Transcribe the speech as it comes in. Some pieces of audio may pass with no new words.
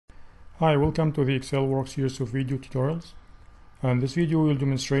Hi, welcome to the ExcelWorks series of video tutorials. And this video will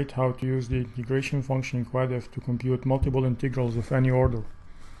demonstrate how to use the integration function QUADF to compute multiple integrals of any order.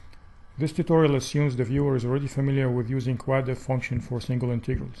 This tutorial assumes the viewer is already familiar with using QUADF function for single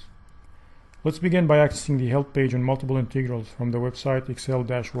integrals. Let's begin by accessing the help page on multiple integrals from the website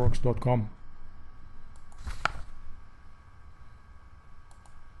excel-works.com.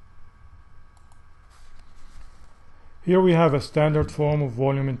 Here we have a standard form of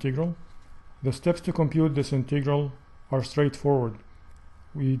volume integral. The steps to compute this integral are straightforward.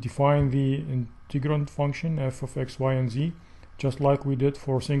 We define the integrand function f of x, y, and z, just like we did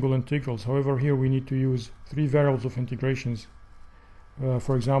for single integrals. However, here we need to use three variables of integrations.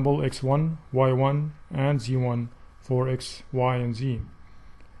 For example, x1, y1, and z1 for x, y, and z.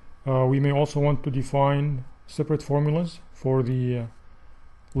 We may also want to define separate formulas for the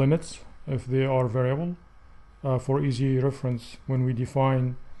limits if they are variable. For easy reference, when we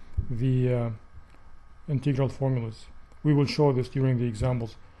define the integral formulas, we will show this during the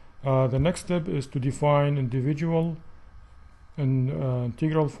examples. The next step is to define individual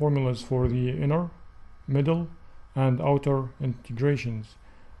integral formulas for the inner, middle, and outer integrations,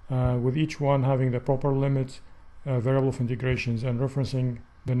 with each one having the proper limit, variable of integrations, and referencing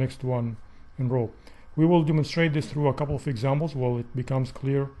the next one in row. We will demonstrate this through a couple of examples while it becomes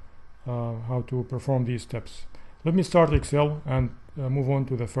clear how to perform these steps. Let me start Excel and move on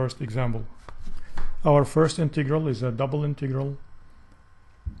to the first example. Our first integral is a double integral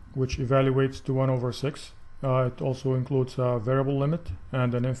which evaluates to 1 over 6. It also includes a variable limit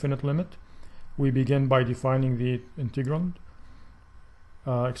and an infinite limit. We begin by defining the integrand,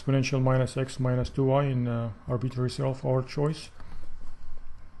 exponential minus x minus 2y in arbitrary cell of our choice.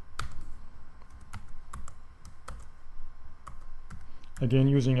 Again,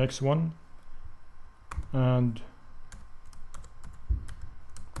 using x1 and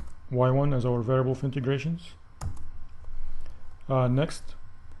y1 as our variable of integrations. Next,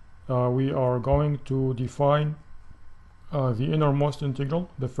 we are going to define the innermost integral,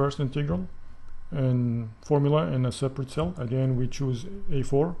 the first integral, in formula in a separate cell. Again, we choose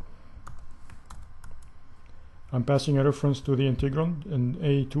A4. I'm passing a reference to the integrand in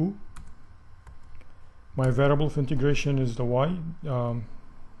A2. My variable of integration is the y,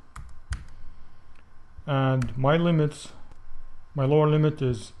 and my limits, my lower limit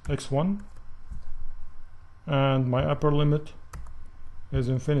is x1 and my upper limit is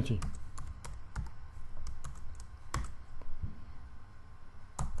infinity.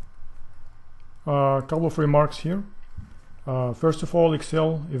 A couple of remarks here. First of all,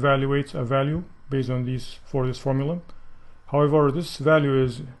 Excel evaluates a value based on this formula. However, this value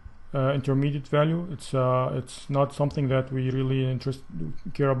is intermediate value. It's not something that we really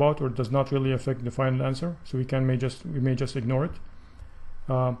care about, or does not really affect the final answer, so we may just ignore it.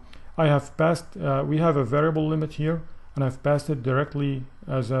 I have passed we have a variable limit here, and I've passed it directly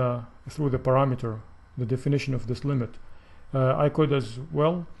as through the parameter, the definition of this limit. I could as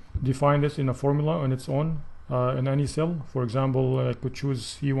well define this in a formula on its own in any cell. For example, I could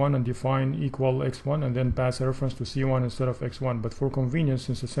choose C1 and define equal x1 and then pass a reference to C1 instead of x1. But for convenience,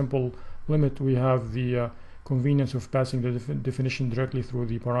 since a simple limit, we have the convenience of passing the definition directly through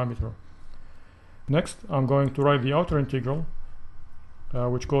the parameter. Next, I'm going to write the outer integral,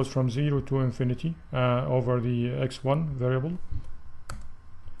 which goes from 0 to infinity over the x1 variable.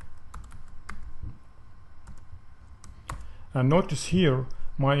 And notice here,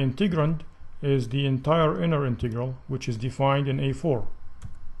 my integrand is the entire inner integral, which is defined in A4.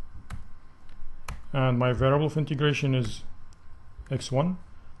 And my variable of integration is x1,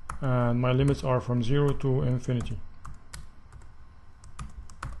 and my limits are from 0 to infinity.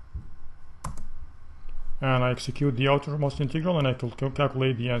 And I execute the outermost integral, and I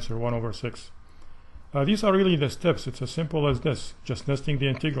calculate the answer, 1 over 6. These are really the steps. It's as simple as this, just nesting the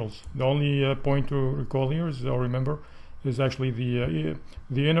integrals. The only point to recall here is, or remember, is actually the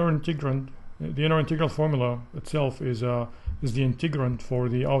inner integrand. The inner integral formula itself is the integrand for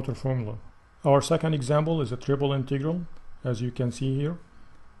the outer formula. Our second example is a triple integral, as you can see here.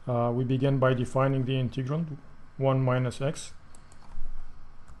 We begin by defining the integrand, 1 minus x,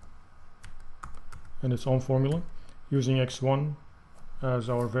 in its own formula, using x1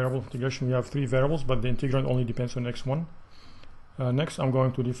 as our variable of integration. We have three variables, but the integrand only depends on x1. Next, I'm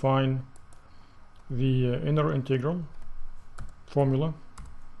going to define the inner integral formula.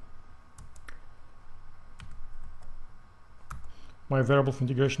 My variable of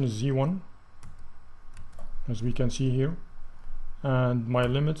integration is z1, as we can see here, and my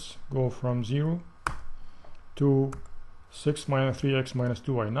limits go from 0 to 6 minus 3x minus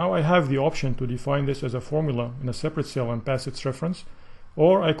 2y. Now I have the option to define this as a formula in a separate cell and pass its reference,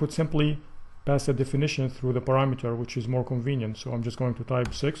 or I could simply pass a definition through the parameter, which is more convenient. So I'm just going to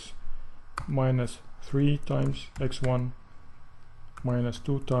type 6 minus 3 times x1 minus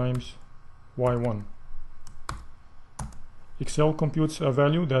 2 times y1. Excel computes a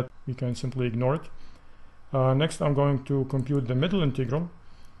value that we can simply ignore it. Next, I'm going to compute the middle integral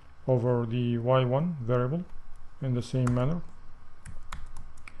over the y1 variable in the same manner.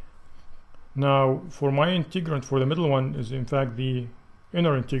 Now, for my integrand for the middle one is in fact the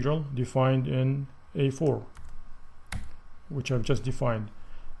inner integral defined in A4, which I've just defined.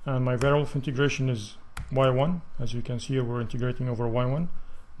 And my variable of integration is y1. As you can see, we're integrating over y1.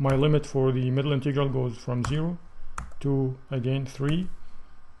 My limit for the middle integral goes from 0 to, again, 3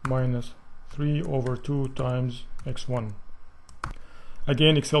 minus 3 over 2 times x1.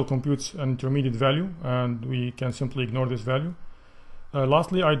 Again, Excel computes an intermediate value, and we can simply ignore this value.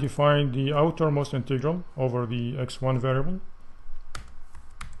 Lastly, I define the outermost integral over the x1 variable.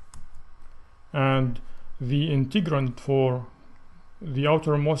 And the integrand for the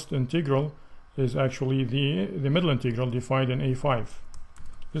outermost integral is actually the middle integral defined in A5.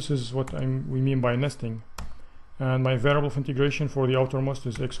 This is what we mean by nesting. And my variable of integration for the outermost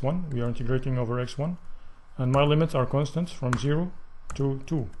is x1. We are integrating over x1. And my limits are constants from 0 to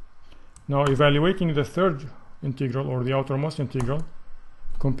 2. Now, evaluating the third integral, or the outermost integral,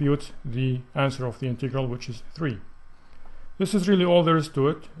 computes the answer of the integral, which is 3. This is really all there is to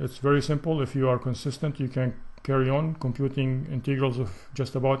it. It's very simple. If you are consistent, you can carry on computing integrals of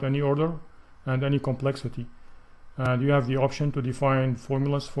just about any order and any complexity. And you have the option to define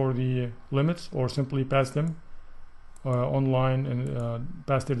formulas for the limits, or simply pass them online and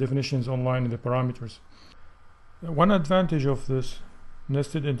pass their definitions online in the parameters. One advantage of this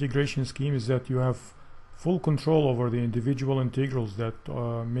nested integration scheme is that you have full control over the individual integrals that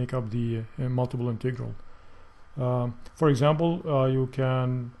make up the multiple integral. For example, you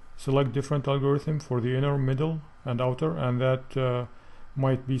can select different algorithm for the inner, middle, and outer, and that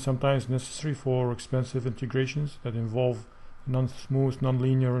might be sometimes necessary for expensive integrations that involve non-smooth,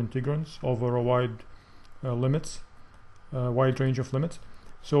 non-linear integrands over a wide range of limits.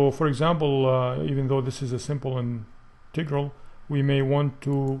 So, for example, even though this is a simple integral, we may want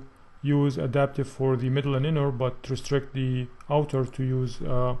to use adaptive for the middle and inner, but restrict the outer to use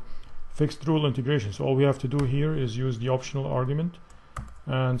fixed rule integration. So all we have to do here is use the optional argument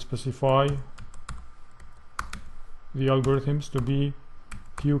and specify the algorithms to be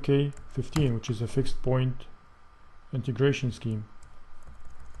QK15, which is a fixed point integration scheme,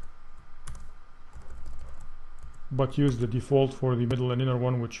 but use the default for the middle and inner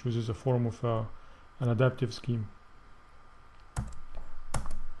one, which uses a form of an adaptive scheme.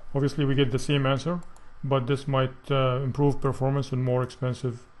 Obviously we get the same answer, but this might improve performance in more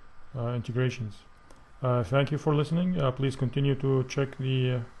expensive integrations. Thank you for listening. Please continue to check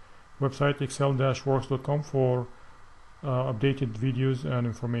the website excel-works.com for updated videos and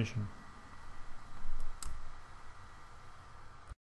information.